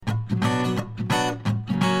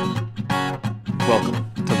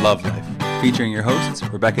Love Life, featuring your hosts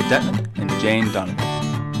Rebecca Detman and Jane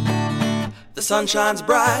Donovan. The sun shines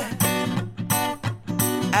bright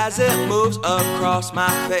as it moves across my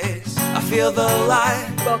face. I feel the light.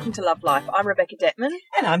 Welcome to Love Life. I'm Rebecca Detman.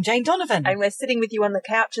 And I'm Jane Donovan. And we're sitting with you on the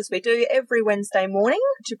couch as we do every Wednesday morning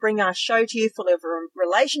to bring our show to you full of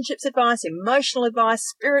relationships advice, emotional advice,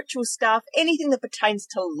 spiritual stuff, anything that pertains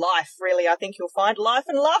to life, really. I think you'll find life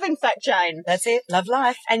and love, in fact, Jane. That's it. Love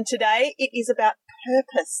life. And today it is about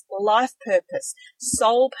purpose, life purpose,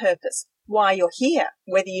 soul purpose, why you're here,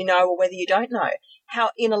 whether you know or whether you don't know,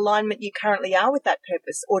 how in alignment you currently are with that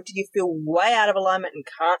purpose, or do you feel way out of alignment and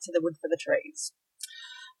can't see the wood for the trees?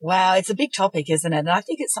 Wow, it's a big topic, isn't it? And I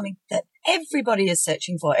think it's something that everybody is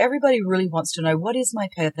searching for. Everybody really wants to know, what is my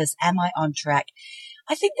purpose? Am I on track?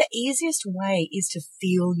 I think the easiest way is to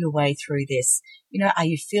feel your way through this. You know, are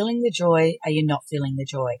you feeling the joy? Are you not feeling the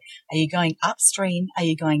joy? Are you going upstream? Are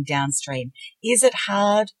you going downstream? Is it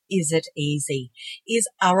hard? Is it easy?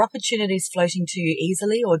 Are opportunities floating to you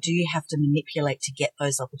easily, or do you have to manipulate to get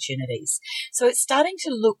those opportunities? So it's starting to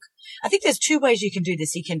look, I think there's two ways you can do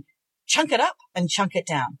this. You can chunk it up and chunk it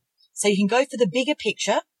down. So you can go for the bigger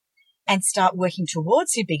picture and start working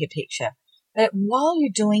towards your bigger picture. But while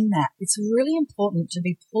you're doing that, it's really important to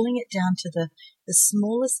be pulling it down to the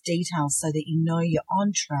smallest details so that you know you're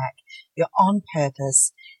on track, you're on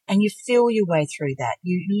purpose, and you feel your way through that.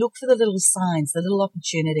 You look for the little signs, the little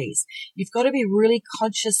opportunities. You've got to be really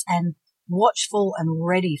conscious and watchful and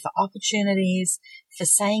ready for opportunities, for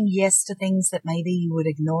saying yes to things that maybe you would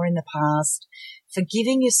ignore in the past, for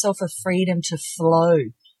giving yourself a freedom to flow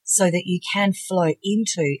so that you can flow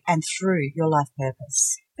into and through your life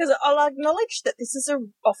purpose. Because I'll acknowledge that this is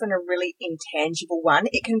often a really intangible one.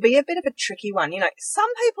 It can be a bit of a tricky one. You know, some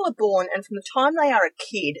people are born and from the time they are a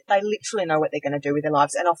kid, they literally know what they're going to do with their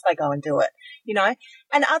lives and off they go and do it, you know.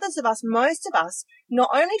 And others of us, most of us, not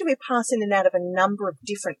only do we pass in and out of a number of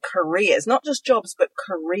different careers, not just jobs, but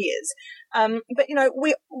careers, but, you know,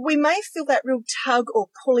 we may feel that real tug or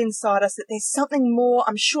pull inside us that there's something more.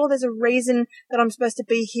 I'm sure there's a reason that I'm supposed to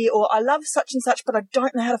be here, or I love such and such, but I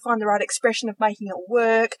don't know how to find the right expression of making it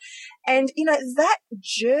work. And, you know, that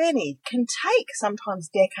journey can take sometimes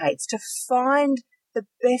decades to find the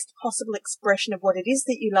best possible expression of what it is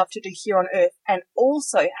that you love to do here on earth, and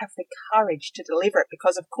also have the courage to deliver it.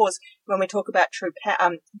 Because, of course, when we talk about true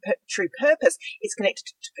purpose, it's connected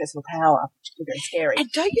to personal power, which can be very scary. And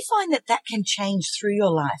don't you find that can change through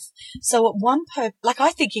your life? So at one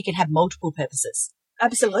I think you can have multiple purposes.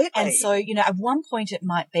 Absolutely. And so, you know, at one point it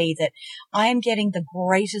might be that I am getting the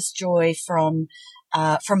greatest joy from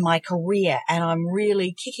my career, and I'm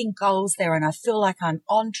really kicking goals there, and I feel like I'm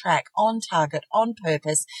on track, on target, on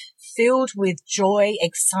purpose, filled with joy,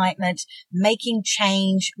 excitement, making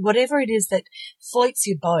change, whatever it is that floats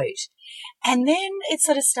your boat. And then it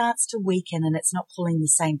sort of starts to weaken and it's not pulling the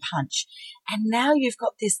same punch. And now you've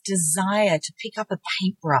got this desire to pick up a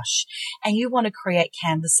paintbrush and you want to create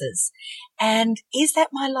canvases. And is that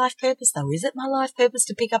my life purpose though? Is it my life purpose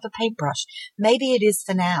to pick up a paintbrush? Maybe it is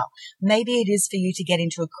for now. Maybe it is for you to get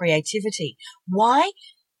into a creativity. Why?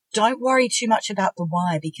 Don't worry too much about the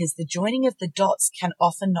why, because the joining of the dots can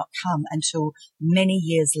often not come until many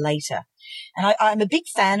years later. And I'm a big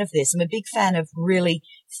fan of this. I'm a big fan of really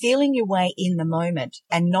feeling your way in the moment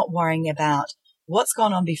and not worrying about what's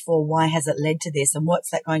gone on before, why has it led to this, and what's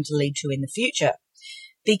that going to lead to in the future.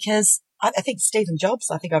 Because I think Stephen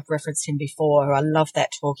Jobs, I think I've referenced him before. I love that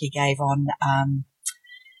talk he gave on,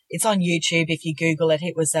 it's on YouTube if you Google it.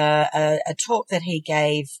 It was a talk that he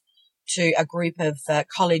gave to a group of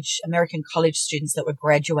American college students that were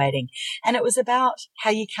graduating. And it was about how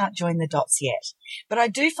you can't join the dots yet. But I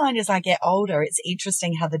do find as I get older, it's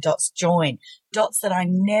interesting how the dots join. Dots that I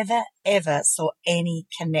never, ever saw any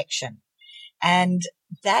connection. And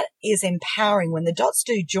that is empowering. When the dots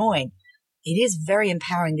do join, it is very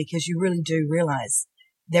empowering because you really do realize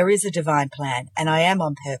there is a divine plan and I am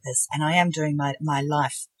on purpose and I am doing my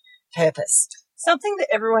life purpose. Something that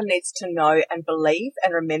everyone needs to know and believe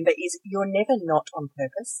and remember is you're never not on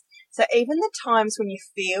purpose. So even the times when you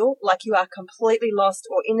feel like you are completely lost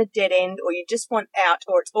or in a dead end or you just want out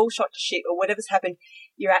or it's all shot to shit or whatever's happened,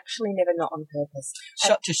 you're actually never not on purpose.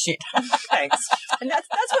 Shot to shit. Thanks. And that's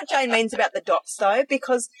what Jane means about the dots though,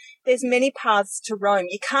 because there's many paths to Rome.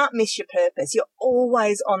 You can't miss your purpose. You're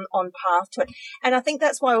always on path to it. And I think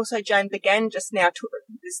that's why also Jane began just now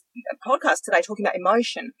this podcast today talking about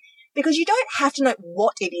emotion. Because you don't have to know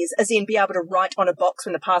what it is, as in be able to write on a box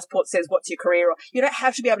when the passport says what's your career, or you don't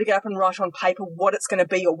have to be able to get up and write on paper what it's going to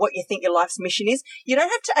be or what you think your life's mission is. You don't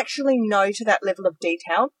have to actually know to that level of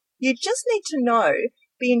detail. You just need to know,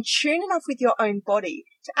 be in tune enough with your own body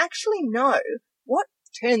to actually know what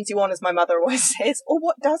turns you on, as my mother always says, or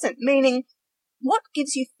what doesn't, meaning what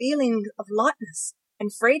gives you feeling of lightness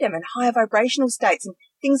and freedom and higher vibrational states and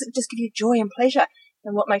things that just give you joy and pleasure,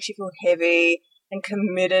 and what makes you feel heavy and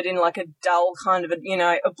committed in like a dull kind of,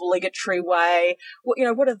 obligatory way.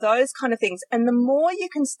 What are those kind of things? And the more you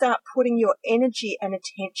can start putting your energy and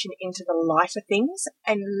attention into the lighter things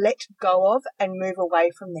and let go of and move away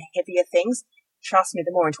from the heavier things, trust me,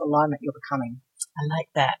 the more into alignment you're becoming. I like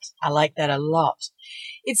that. I like that a lot.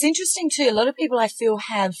 It's interesting too. A lot of people I feel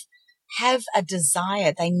have a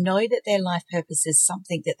desire. They know that their life purpose is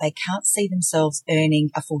something that they can't see themselves earning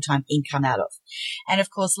a full-time income out of. And of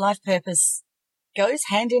course, life purpose goes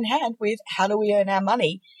hand in hand with how do we earn our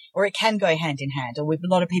money, or it can go hand in hand. Or a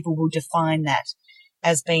lot of people will define that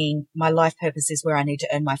as being my life purpose is where I need to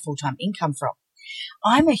earn my full-time income from.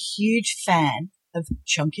 I'm a huge fan of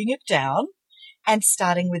chunking it down and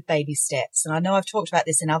starting with baby steps. And I know I've talked about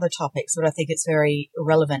this in other topics, but I think it's very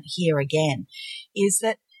relevant here again, is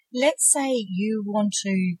that let's say you want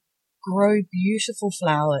to grow beautiful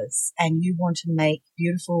flowers and you want to make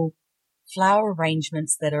beautiful flower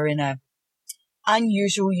arrangements that are in a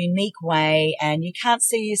unusual, unique way, and you can't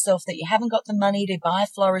see yourself that you haven't got the money to buy a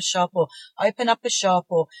florist shop or open up a shop,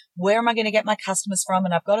 or where am I going to get my customers from?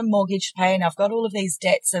 And I've got a mortgage to pay, and I've got all of these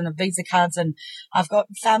debts and the Visa cards, and I've got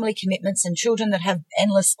family commitments and children that have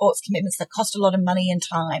endless sports commitments that cost a lot of money and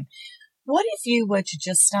time. What if you were to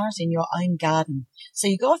just start in your own garden? So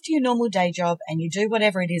you go off to your normal day job and you do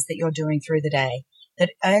whatever it is that you're doing through the day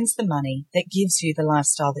that earns the money, that gives you the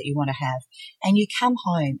lifestyle that you want to have. And you come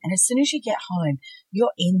home, and as soon as you get home,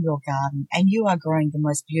 you're in your garden and you are growing the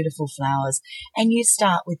most beautiful flowers. And you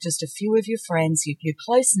start with just a few of your friends, your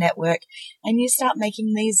close network, and you start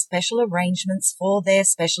making these special arrangements for their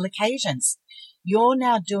special occasions. You're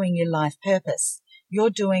now doing your life purpose. You're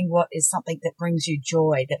doing what is something that brings you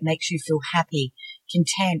joy, that makes you feel happy,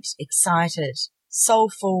 content, excited,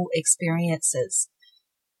 soulful experiences.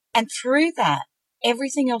 And through that,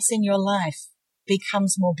 everything else in your life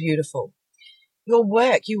becomes more beautiful. Your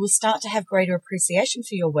work, you will start to have greater appreciation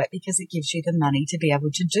for your work because it gives you the money to be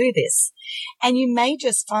able to do this. And you may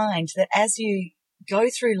just find that as you go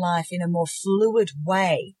through life in a more fluid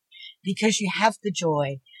way, because you have the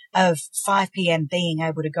joy of 5 p.m. being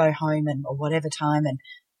able to go home or whatever time and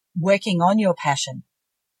working on your passion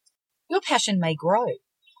may grow.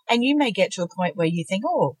 And you may get to a point where you think,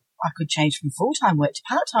 oh, I could change from full-time work to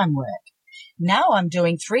part-time work. Now I'm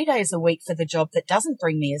doing 3 days a week for the job that doesn't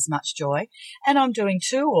bring me as much joy, and I'm doing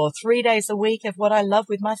 2 or 3 days a week of what I love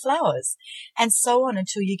with my flowers, and so on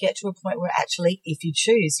until you get to a point where actually, if you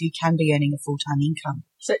choose, you can be earning a full-time income.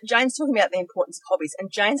 So Jane's talking about the importance of hobbies,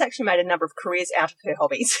 and Jane's actually made a number of careers out of her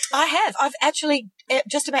hobbies. I have. I've actually,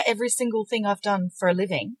 just about every single thing I've done for a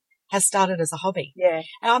living has started as a hobby. Yeah.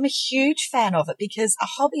 And I'm a huge fan of it because a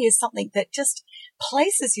hobby is something that just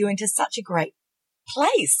places you into such a great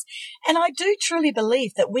place. And I do truly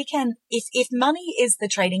believe that we can, if money is the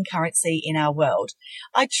trading currency in our world,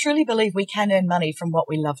 I truly believe we can earn money from what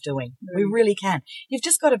we love doing. We really can. You've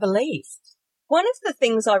just got to believe. One of the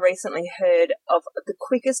things I recently heard of the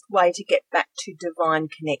quickest way to get back to divine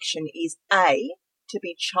connection is A, to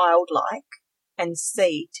be childlike, and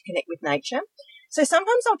C, to connect with nature. So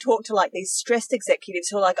sometimes I'll talk to like these stressed executives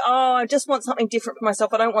who are like, oh, I just want something different for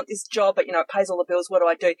myself. I don't want this job, but, it pays all the bills. What do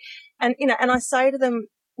I do? And, and I say to them,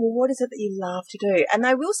 well, what is it that you love to do? And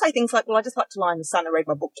they will say things like, well, I just like to lie in the sun and read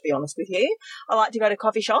my book, to be honest with you. I like to go to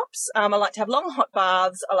coffee shops. I like to have long hot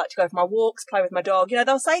baths. I like to go for my walks, play with my dog.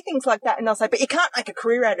 They'll say things like that, and they'll say, but you can't make a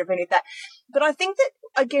career out of any of that. But I think that,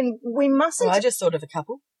 again, we mustn't. Well, I just thought of a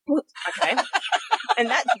couple. Okay. And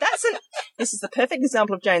this is the perfect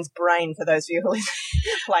example of Jane's brain for those of you who are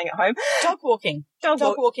playing at home. Dog walking. Dog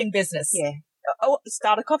walking business. Yeah. Oh,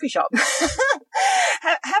 start a coffee shop.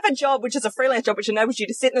 Have a job which is a freelance job which enables you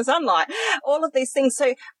to sit in the sunlight. All of these things.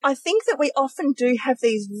 So I think that we often do have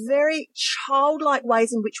these very childlike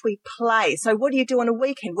ways in which we play. So what do you do on a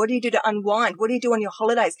weekend? What do you do to unwind? What do you do on your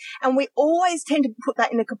holidays? And we always tend to put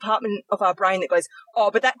that in a compartment of our brain that goes, oh,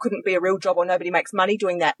 but that couldn't be a real job or nobody makes money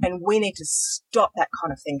doing that. And we need to stop that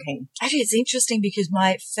kind of thinking. Actually, it's interesting because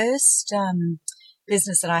my first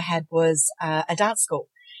business that I had was a dance school.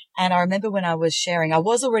 And I remember when I was sharing, I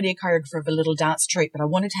was already a choreographer of a little dance troupe, but I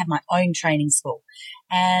wanted to have my own training school.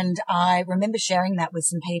 And I remember sharing that with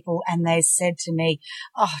some people, and they said to me,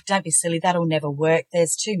 oh, don't be silly, that'll never work.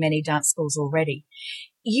 There's too many dance schools already.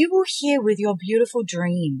 You will hear with your beautiful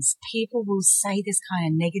dreams, people will say this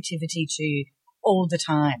kind of negativity to you all the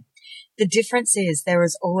time. The difference is there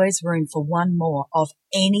is always room for one more of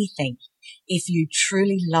anything if you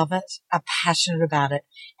truly love it, are passionate about it,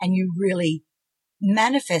 and you really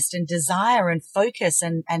manifest and desire and focus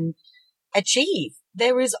and achieve.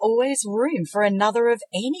 There is always room for another of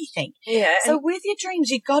anything. Yeah. So with your dreams,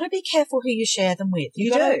 you've got to be careful who you share them with.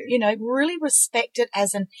 You do. You know, really respect it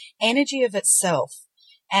as an energy of itself.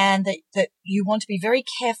 And that you want to be very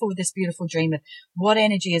careful with this beautiful dream of what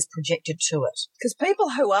energy is projected to it. Because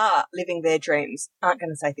people who are living their dreams aren't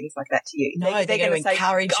going to say things like that to you. No, they're going to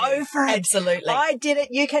encourage you. Go for it. Absolutely. I did it.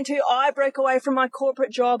 You can too. I broke away from my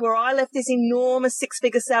corporate job, or I left this enormous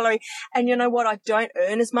 6-figure salary. And you know what? I don't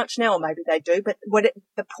earn as much now, or maybe they do. But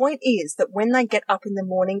the point is that when they get up in the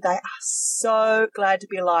morning, they are so glad to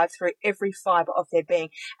be alive through every fiber of their being.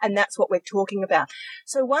 And that's what we're talking about.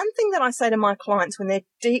 So one thing that I say to my clients when they're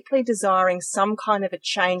deeply desiring some kind of a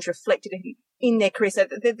change reflected in their career. So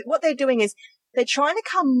what they're doing is they're trying to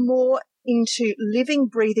come more into living,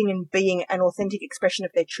 breathing and being an authentic expression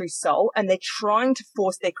of their true soul, and they're trying to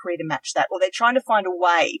force their career to match that, or they're trying to find a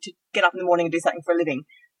way to get up in the morning and do something for a living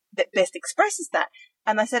that best expresses that.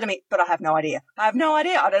 And they said to me, but I have no idea. I don't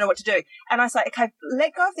know what to do. And I say, okay,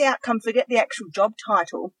 let go of the outcome, forget the actual job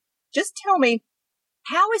title. Just tell me,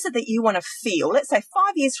 how is it that you want to feel? Let's say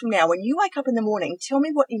 5 years from now, when you wake up in the morning, tell me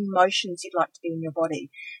what emotions you'd like to be in your body.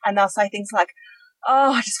 And they'll say things like,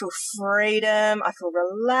 oh, I just feel freedom. I feel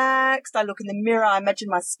relaxed. I look in the mirror. I imagine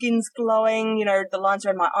my skin's glowing. You know, the lines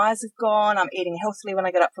around my eyes have gone. I'm eating healthily when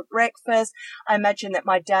I get up for breakfast. I imagine that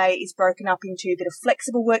my day is broken up into a bit of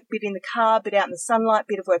flexible work, bit in the car, bit out in the sunlight,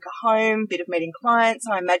 bit of work at home, bit of meeting clients.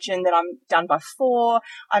 I imagine that I'm done by 4.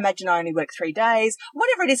 I imagine I only work 3 days,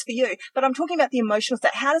 whatever it is for you. But I'm talking about the emotional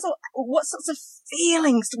state. What sorts of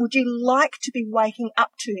feelings would you like to be waking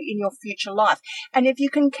up to in your future life? And if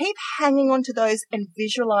you can keep hanging on to those and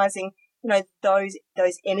visualizing, you know, those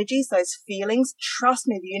energies, those feelings, trust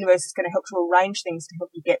me, the universe is going to help to arrange things to help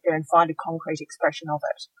you get there and find a concrete expression of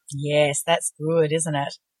it. Yes, that's good, isn't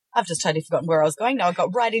it? I've just totally forgotten where I was going now. I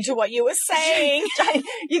got right into what you were saying.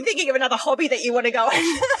 You're thinking of another hobby that you want to go on.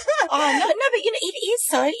 Oh, no, but you know, it is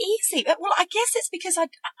so easy. But, well, I guess it's because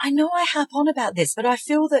I know I harp on about this, but I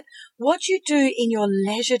feel that what you do in your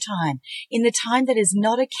leisure time, in the time that is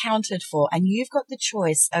not accounted for, and you've got the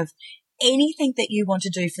choice of anything that you want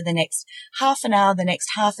to do for the next half an hour, the next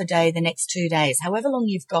half a day, the next 2 days, however long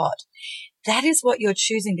you've got, that is what you're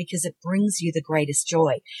choosing because it brings you the greatest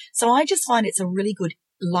joy. So I just find it's a really good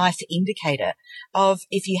life indicator of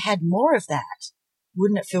if you had more of that,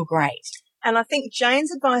 wouldn't it feel great? And I think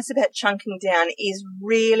Jane's advice about chunking down is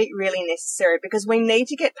really, really necessary because we need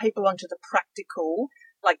to get people onto the practical,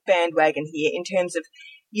 like, bandwagon here in terms of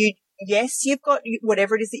yes, you've got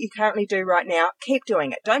whatever it is that you currently do right now. Keep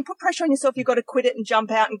doing it. Don't put pressure on yourself. You've got to quit it and jump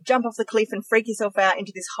out and jump off the cliff and freak yourself out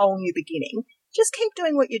into this whole new beginning. Just keep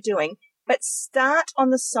doing what you're doing, but start on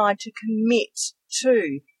the side to commit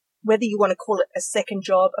to whether you want to call it a second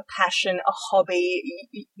job, a passion, a hobby,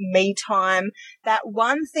 me time, that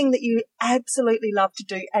one thing that you absolutely love to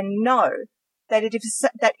do, and know that if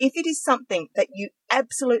it is something that you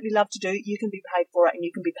absolutely love to do, you can be paid for it and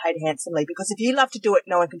you can be paid handsomely, because if you love to do it,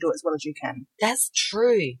 no one can do it as well as you can. That's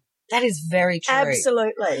true. That is very true.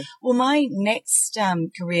 Absolutely. Well, my next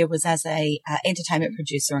career was as a entertainment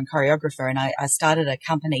producer and choreographer, and I started a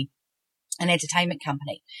company, an entertainment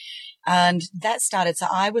company. And that started, so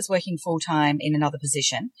I was working full time in another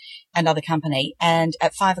position, another company, and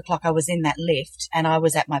at 5 o'clock I was in that lift and I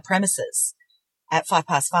was at my premises at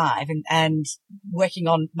 5:05 and working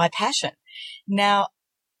on my passion. Now,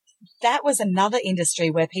 that was another industry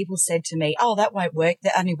where people said to me, oh, that won't work.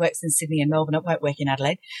 That only works in Sydney and Melbourne. It won't work in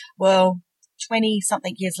Adelaide. Well,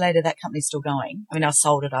 20-something years later, that company's still going. I mean, I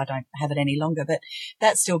sold it. I don't have it any longer, but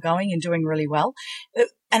that's still going and doing really well.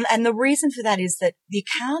 And the reason for that is that you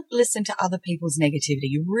can't listen to other people's negativity.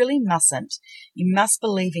 You really mustn't. You must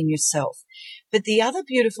believe in yourself. But the other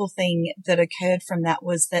beautiful thing that occurred from that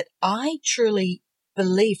was that I truly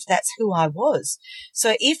believed that's who I was.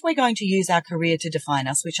 So if we're going to use our career to define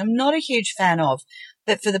us, which I'm not a huge fan of,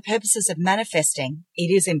 but for the purposes of manifesting, it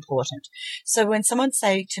is important. So when someone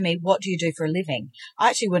say to me, what do you do for a living? I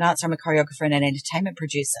actually would answer, I'm a choreographer and an entertainment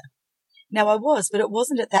producer. Now I was, but it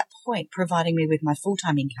wasn't at that point providing me with my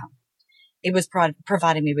full-time income. It was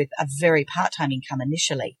providing me with a very part-time income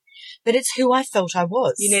initially. But it's who I felt I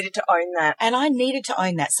was. You needed to own that. And I needed to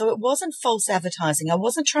own that. So it wasn't false advertising. I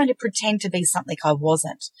wasn't trying to pretend to be something I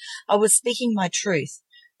wasn't. I was speaking my truth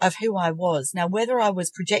of who I was. Now, whether I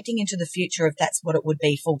was projecting into the future if that's what it would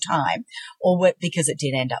be full time, or because it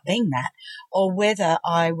did end up being that, or whether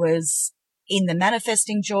I was in the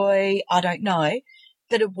manifesting joy, I don't know,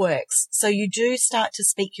 but it works. So you do start to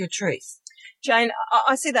speak your truth. Jane,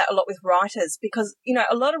 I see that a lot with writers because, you know,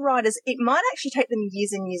 a lot of writers, it might actually take them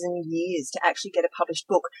years and years and years to actually get a published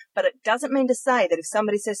book, but it doesn't mean to say that if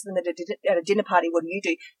somebody says to them at a dinner party, what do you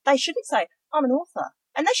do? They shouldn't say, I'm an author.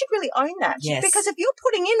 And they should really own that. Yes. Because if you're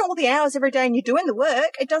putting in all the hours every day and you're doing the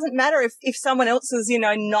work, it doesn't matter if someone else has, you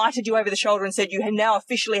know, knighted you over the shoulder and said you now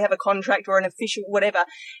officially have a contract or an official whatever.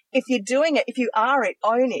 If you're doing it, if you are it,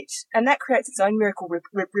 own it. And that creates its own miracle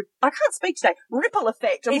I can't speak today. Ripple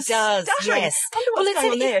effect. It does, yes. I wonder what's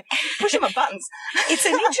going on there. Pushing my buttons. It's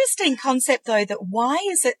an interesting concept, though, that why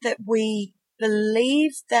is it that we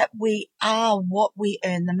believe that we are what we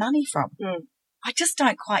earn the money from? Mm. I just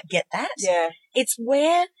don't quite get that. Yeah. It's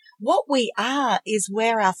where what we are is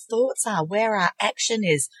where our thoughts are, where our action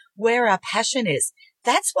is, where our passion is.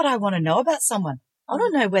 That's what I want to know about someone. I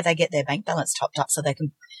want to know where they get their bank balance topped up so they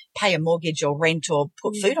can pay a mortgage or rent or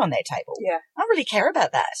put food on their table. Yeah. I really care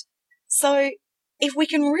about that. So if we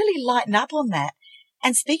can really lighten up on that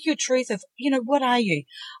and speak your truth of, you know, what are you?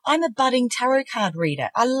 I'm a budding tarot card reader.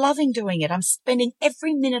 I'm loving doing it. I'm spending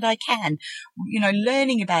every minute I can, you know,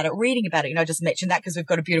 learning about it, reading about it. You know, I just mentioned that because we've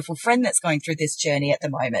got a beautiful friend that's going through this journey at the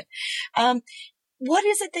moment. What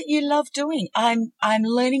is it that you love doing? I'm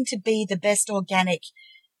learning to be the best organic,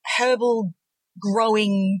 herbal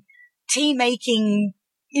growing, tea making.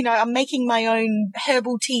 You know, I'm making my own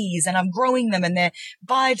herbal teas and I'm growing them and they're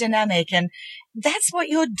biodynamic, and that's what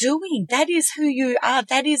you're doing. That is who you are.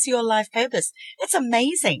 That is your life purpose. That's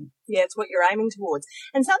amazing. Yeah, it's what you're aiming towards.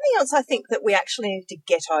 And something else I think that we actually need to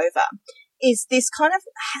get over is this kind of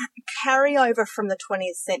carryover from the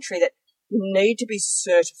 20th century that you need to be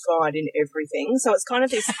certified in everything. So it's kind of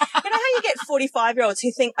this, you know how you get 45-year-olds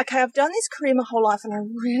who think, okay, I've done this career my whole life and I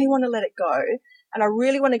really want to let it go and I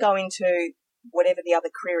really want to go into whatever the other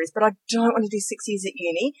career is, but I don't want to do 6 years at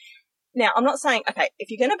uni. Now, I'm not saying, okay,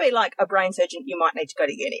 if you're going to be like a brain surgeon, you might need to go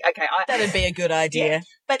to uni. Okay. That'd be a good idea. Yeah,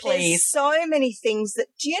 but please. There's so many things that,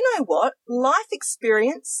 do you know what? Life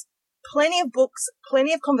experience, plenty of books,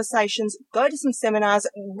 plenty of conversations, go to some seminars,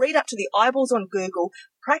 read up to the eyeballs on Google,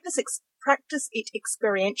 practice it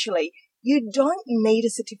experientially. You don't need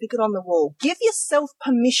a certificate on the wall. Give yourself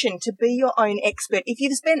permission to be your own expert. If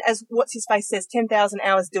you've spent, as What's His Face says, 10,000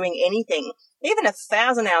 hours doing anything, even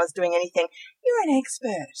 1,000 hours doing anything, you're an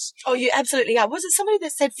expert. Oh, you absolutely are. Was it somebody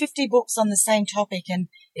that said 50 books on the same topic and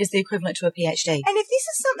is the equivalent to a PhD? And if this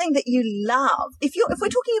is something that you love, if we're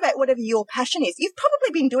talking about whatever your passion is, you've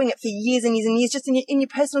probably been doing it for years and years and years just in your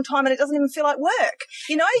personal time, and it doesn't even feel like work.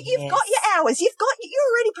 You know, you've got your hours, you're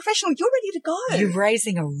already professional, you're ready to go. You're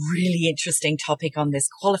raising a really interesting topic on this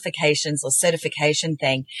qualifications or certification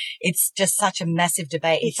thing. It's just such a massive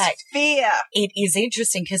debate. In fact, fear. It is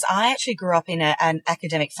interesting because I actually grew up in an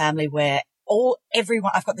academic family where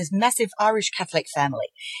everyone, I've got this massive Irish Catholic family.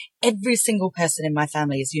 Every single person in my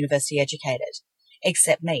family is university educated,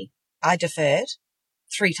 except me. I deferred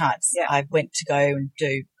 3 times. Yeah. I went to go and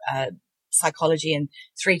do psychology, and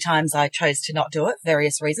 3 times I chose to not do it,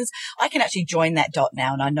 various reasons. I can actually join that dot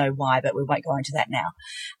now, and I know why, but we won't go into that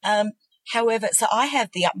now. However, so I have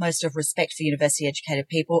the utmost of respect for university educated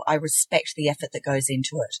people. I respect the effort that goes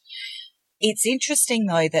into it. It's interesting,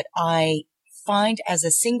 though, that I find as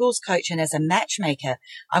a singles coach and as a matchmaker,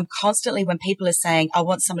 I'm constantly, when people are saying, I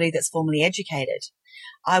want somebody that's formally educated,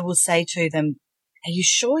 I will say to them, are you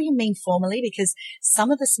sure you mean formally? Because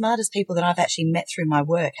some of the smartest people that I've actually met through my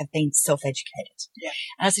work have been self-educated. Yeah.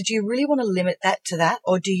 And I said, do you really want to limit that to that?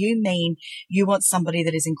 Or do you mean you want somebody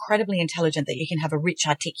that is incredibly intelligent that you can have a rich,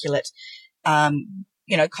 articulate,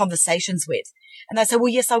 conversations with? And they say, well,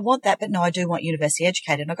 yes, I want that, but no, I do want university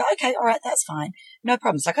educated. And I go, okay, all right, that's fine. No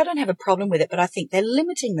problems. Like, I don't have a problem with it, but I think they're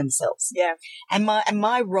limiting themselves. Yeah. And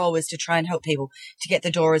my role is to try and help people to get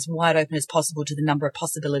the door as wide open as possible to the number of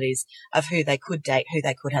possibilities of who they could date, who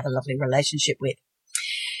they could have a lovely relationship with.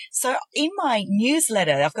 So in my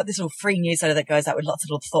newsletter, I've got this little free newsletter that goes out with lots of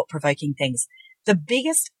little thought-provoking things. The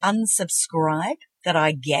biggest unsubscribe that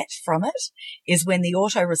I get from it is when the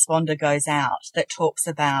autoresponder goes out that talks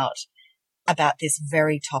about this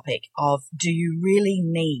very topic of, do you really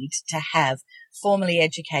need to have formally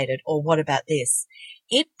educated, or what about this?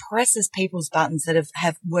 It presses people's buttons that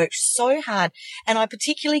have worked so hard. And I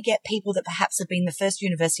particularly get people that perhaps have been the first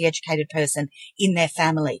university educated person in their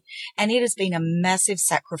family. And it has been a massive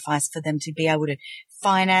sacrifice for them to be able to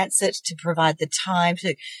finance it, to provide the time,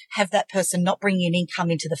 to have that person not bring in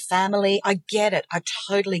income into the family. I get it. I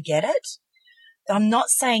totally get it. I'm not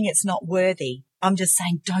saying it's not worthy. I'm just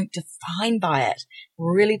saying don't define by it.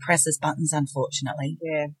 Really presses buttons, unfortunately.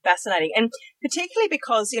 Yeah, fascinating. And particularly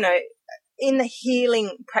because, in the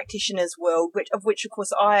healing practitioners world, of which of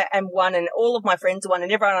course I am one, and all of my friends are one,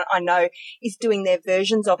 and everyone I know is doing their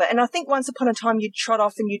versions of it. And I think once upon a time you'd trot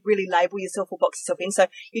off and you'd really label yourself or box yourself in. So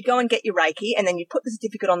you'd go and get your Reiki, and then you'd put the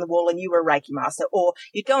certificate on the wall and you were a Reiki master, or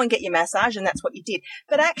you'd go and get your massage and that's what you did.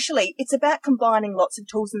 But actually it's about combining lots of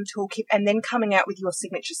tools in the toolkit and then coming out with your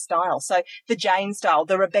signature style. So the Jane style,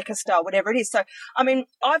 the Rebecca style, whatever it is. So, I mean,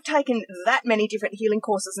 I've taken that many different healing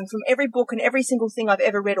courses, and from every book and every single thing I've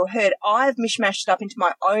ever read or heard, I've mishmashed it up into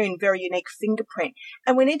my own very unique fingerprint.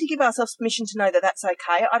 And we need to give ourselves permission to know that that's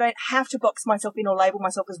okay. I don't have to box myself in or label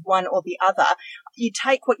myself as one or the other. You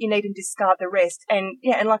take what you need and discard the rest. And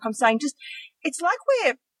yeah, and like I'm saying, just, it's like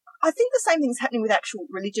I think the same thing's happening with actual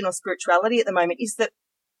religion or spirituality at the moment, is that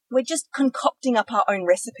we're just concocting up our own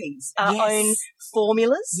recipes, our own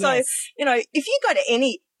formulas. Yes. So, you know, if you go to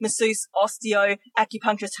any masseuse, osteo,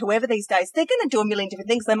 acupuncturist, whoever these days, they're going to do a million different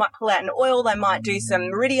things. They might pull out an oil, they might do some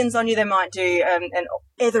meridians on you, they might do an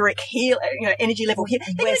etheric heal, energy level heal.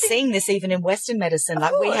 We're seeing this even in Western medicine.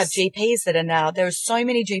 Like we have GPs that are now, there are so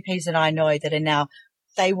many GPs that I know that are now,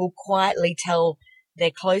 they will quietly tell their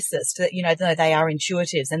closest that, that they are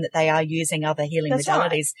intuitives and that they are using other healing modalities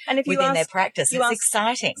right. And if you within their practice. It's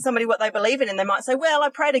exciting. Somebody what they believe in, and they might say, well, I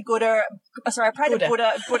pray to Buddha,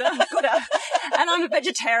 and I'm a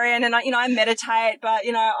vegetarian, and I meditate, but,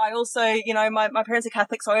 I also, my parents are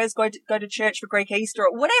Catholic, so I always go to church for Greek Easter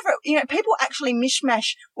or whatever. People actually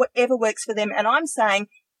mishmash whatever works for them, and I'm saying,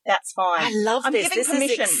 that's fine. I love this. This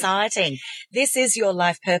is exciting. This is your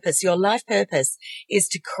life purpose. Your life purpose is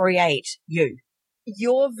to create you.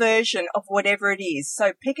 Your version of whatever it is.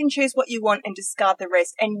 So pick and choose what you want and discard the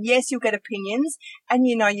rest. And yes, you'll get opinions, and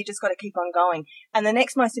you just got to keep on going. And the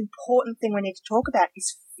next most important thing we need to talk about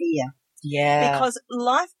is fear. Yeah. Because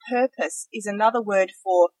life purpose is another word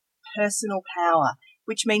for personal power,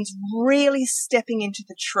 which means really stepping into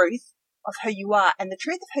the truth of who you are. And the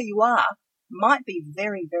truth of who you are might be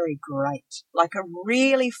very, very great, like a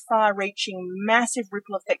really far-reaching, massive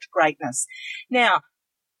ripple effect greatness. Now,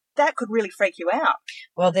 that could really freak you out.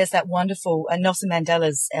 Well, there's that wonderful Nelson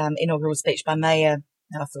Mandela's inaugural speech by Mayor,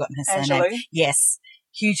 I've forgotten her surname. Yes.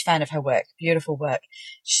 Huge fan of her work. Beautiful work.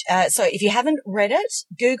 So if you haven't read it,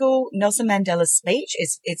 Google Nelson Mandela's speech.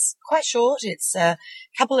 It's quite short. It's a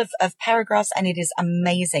couple of paragraphs, and it is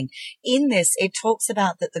amazing. In this, it talks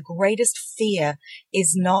about that the greatest fear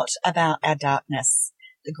is not about our darkness.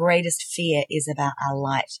 The greatest fear is about our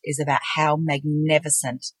light, is about how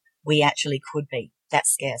magnificent we actually could be. That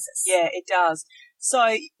scares us. Yeah, it does.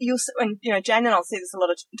 So Jane and I'll see this a lot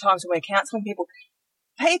of times when we're counselling people.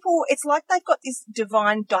 It's like they've got this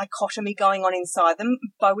divine dichotomy going on inside them,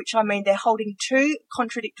 by which I mean they're holding two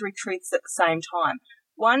contradictory truths at the same time.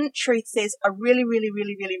 One truth says, I really, really,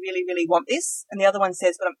 really, really, really, really want this. And the other one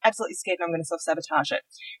says, but I'm absolutely scared and I'm going to self-sabotage it.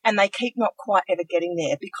 And they keep not quite ever getting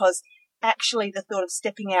there, because actually the thought of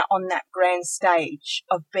stepping out on that grand stage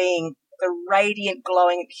of being the radiant,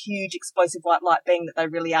 glowing, huge, explosive white light being that they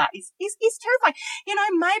really are is terrifying.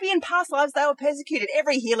 Maybe in past lives they were persecuted.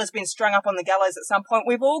 Every healer's been strung up on the gallows at some point.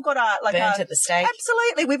 We've all got burnt at the stake.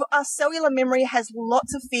 Absolutely. Our cellular memory has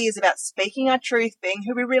lots of fears about speaking our truth, being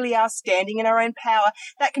who we really are, standing in our own power.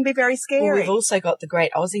 That can be very scary. Well, we've also got the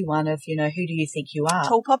great Aussie one of, who do you think you are?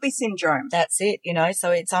 Tall poppy syndrome. That's it,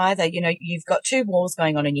 So it's either, you've got two wars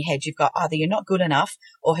going on in your head. You've got either you're not good enough,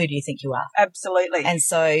 or who do you think you are? Absolutely. And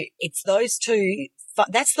so it's those two.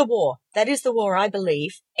 That's the war. That is the war I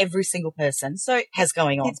believe every single person has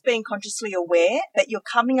going on. It's being consciously aware that you're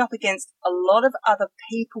coming up against a lot of other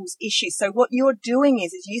people's issues. So what you're doing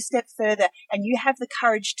is you step further and you have the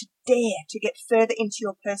courage to dare to get further into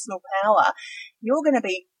your personal power. You're going to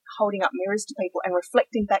be holding up mirrors to people and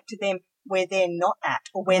reflecting back to them where they're not at,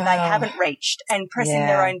 or where they haven't reached, and pressing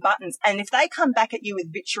their own buttons. And if they come back at you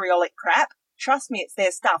with vitriolic crap, trust me, it's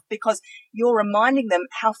their stuff, because you're reminding them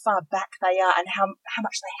how far back they are and how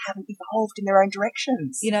much they haven't evolved in their own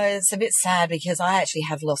directions. It's a bit sad, because I actually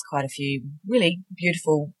have lost quite a few really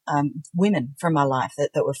beautiful women from my life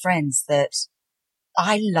that were friends that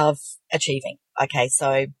I love achieving. Okay,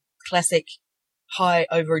 so classic high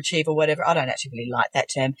overachiever, whatever. I don't actually really like that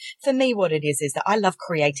term. For me, what it is that I love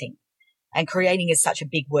creating. And creating is such a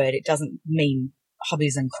big word. It doesn't mean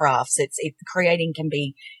hobbies and crafts. Creating can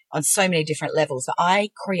be on so many different levels. But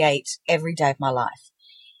I create every day of my life.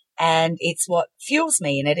 And it's what fuels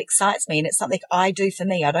me, and it excites me, and it's something I do for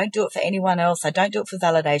me. I don't do it for anyone else. I don't do it for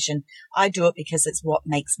validation. I do it because it's what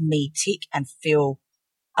makes me tick and feel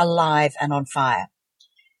alive and on fire.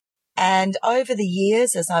 And over the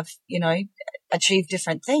years, as I've, achieved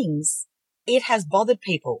different things, it has bothered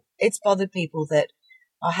people. It's bothered people that,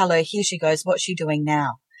 oh, hello, here she goes. What's she doing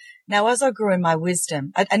now? Now, as I grew in my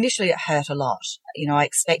wisdom, initially it hurt a lot. You know, I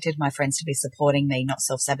expected my friends to be supporting me, not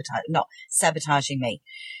sabotaging me.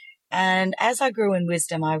 And as I grew in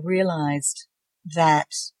wisdom, I realized that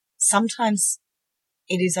sometimes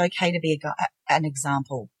it is okay to be an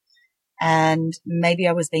example. And maybe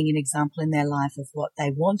I was being an example in their life of what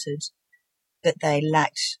they wanted, but they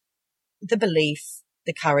lacked the belief,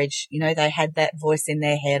 the courage. You know, they had that voice in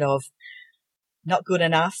their head of not good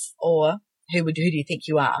enough, or who do you think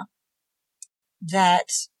you are? That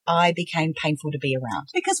I became painful to be around.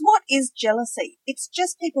 Because what is jealousy? It's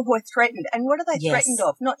just people who are threatened. And what are they threatened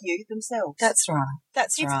of? Not you, themselves. That's right.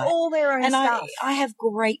 It's all their own stuff. And I have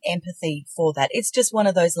great empathy for that. It's just one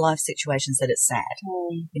of those life situations that it's sad.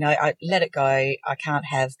 You know, I let it go. I can't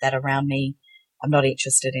have that around me. I'm not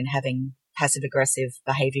interested in having passive-aggressive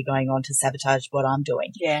behaviour going on to sabotage what I'm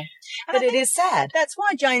doing. Yeah. But it is sad. That's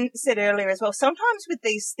why Jane said earlier as well, sometimes with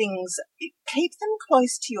these things, keep them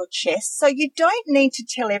close to your chest. So you don't need to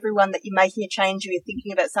tell everyone that you're making a change or you're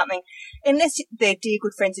thinking about something, unless they're dear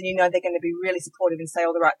good friends and you know they're going to be really supportive and say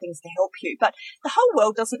all the right things to help you. But the whole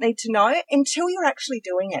world doesn't need to know until you're actually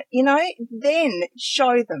doing it, you know. Then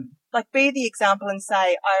show them. Like, be the example and say,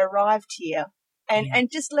 I arrived here.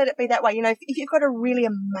 And just let it be that way. You know, if you've got a really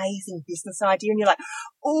amazing business idea and you're like,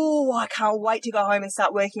 oh, I can't wait to go home and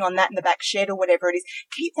start working on that in the back shed or whatever it is,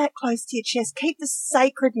 keep that close to your chest. Keep the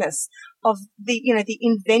sacredness of the, you know, the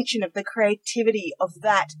invention of the creativity of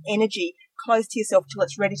that energy close to yourself till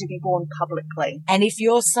it's ready to be born publicly. And if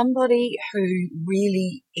you're somebody who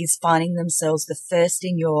really is finding themselves the first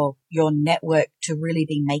in your network to really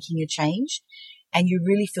be making a change, and you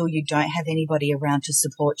really feel you don't have anybody around to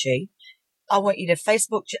support you, I want you to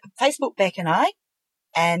Facebook Beck and I,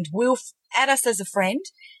 and we'll add us as a friend,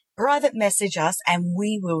 private message us, and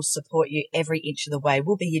we will support you every inch of the way.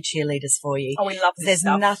 We'll be your cheerleaders for you. Oh, we love this There's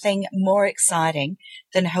stuff. nothing more exciting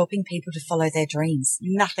than helping people to follow their dreams.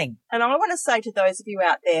 Nothing. And I want to say to those of you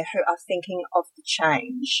out there who are thinking of the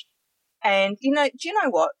change, and, you know, do you know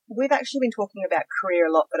what? We've actually been talking about career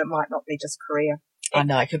a lot, but it might not be just career. I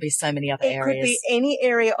know, it could be so many other areas. It could be any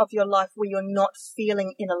area of your life where you're not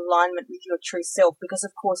feeling in alignment with your true self, because,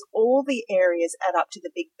 of course, all the areas add up to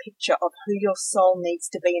the big picture of who your soul needs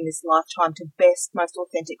to be in this lifetime to best, most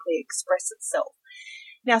authentically express itself.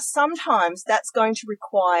 Now, sometimes that's going to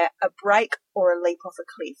require a break or a leap off a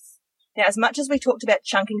cliff. Now, as much as we talked about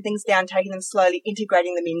chunking things down, taking them slowly,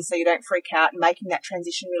 integrating them in so you don't freak out and making that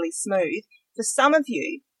transition really smooth, for some of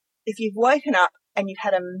you, if you've woken up and you've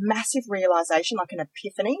had a massive realization, like an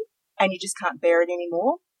epiphany, and you just can't bear it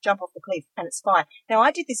anymore, jump off the cliff and it's fine. Now,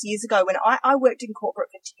 I did this years ago when I worked in corporate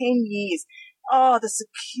for 10 years. Oh, the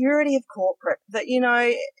security of corporate, that, you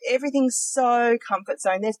know, everything's so comfort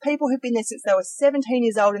zone. There's people who've been there since they were 17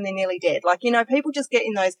 years old and they're nearly dead. Like, you know, people just get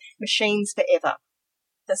in those machines forever.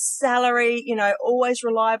 The salary, you know, always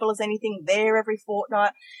reliable as anything, there every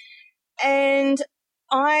fortnight. And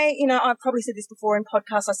I've probably said this before in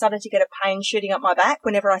podcasts, I started to get a pain shooting up my back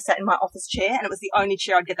whenever I sat in my office chair, and it was the only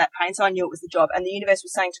chair I'd get that pain, so I knew it was the job. And the universe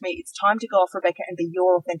was saying to me, it's time to go off, Rebecca, and be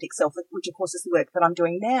your authentic self, which of course is the work that I'm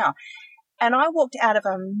doing now. And I walked out of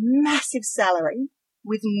a massive salary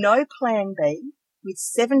with no plan B, with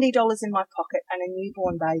 $70 in my pocket and a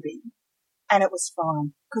newborn baby. And it was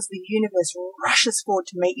fine, because the universe rushes forward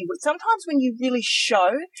to meet you. But sometimes when you really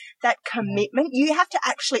show that commitment, you have to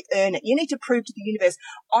actually earn it. You need to prove to the universe,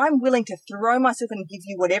 I'm willing to throw myself and give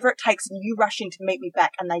you whatever it takes, and you rush in to meet me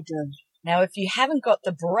back, and they do. Now, if you haven't got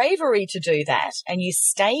the bravery to do that and you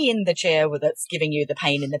stay in the chair that's giving you the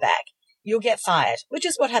pain in the back, you'll get fired, which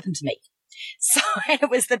is what happened to me. So it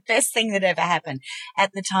was the best thing that ever happened.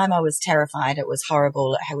 At the time, I was terrified. It was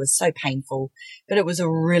horrible. It was so painful, but it was a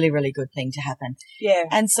really, really good thing to happen. Yeah.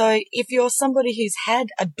 And so if you're somebody who's had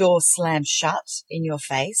a door slammed shut in your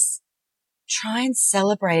face, try and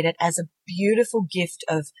celebrate it as a beautiful gift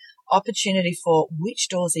of opportunity for which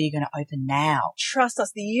doors are you going to open now? Trust us,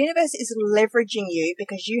 the universe is leveraging you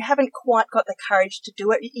because you haven't quite got the courage to do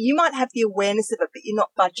it. You might have the awareness of it, but you're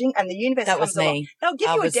not budging, and the universe comes along. They'll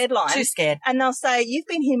give you a deadline. Too scared. And they'll say, you've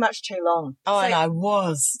been here much too long. Oh, and I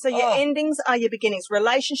was. So your endings are your beginnings.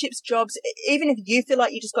 Relationships, jobs, even if you feel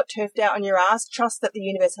like you just got turfed out on your ass, trust that the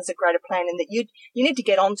universe has a greater plan and that you need to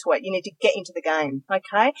get onto it. You need to get into the game,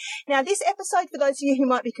 okay? Now, this episode, for those of you who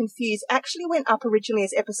might be confused, actually went up originally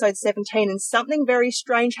as episode 17, and something very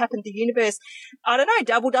strange happened. The universe, I don't know,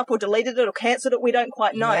 doubled up or deleted it or cancelled it. We don't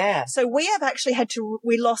quite know. Yeah. So we have actually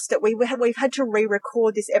we lost it. We've had to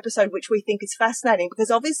re-record this episode, which we think is fascinating,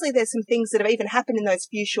 because obviously there's some things that have even happened in those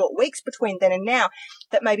few short weeks between then and now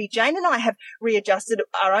that maybe Jane and I have readjusted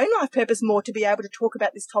our own life purpose more to be able to talk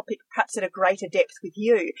about this topic perhaps at a greater depth with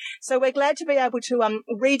you. So we're glad to be able to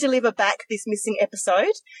re-deliver back this missing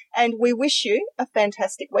episode, and we wish you a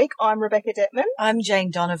fantastic week. I'm Rebecca Detman. I'm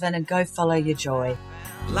Jane Donovan, and go follow your joy.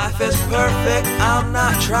 Life is perfect, I'm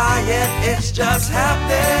not trying, it's just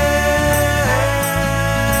happening.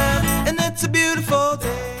 And it's a beautiful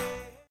day.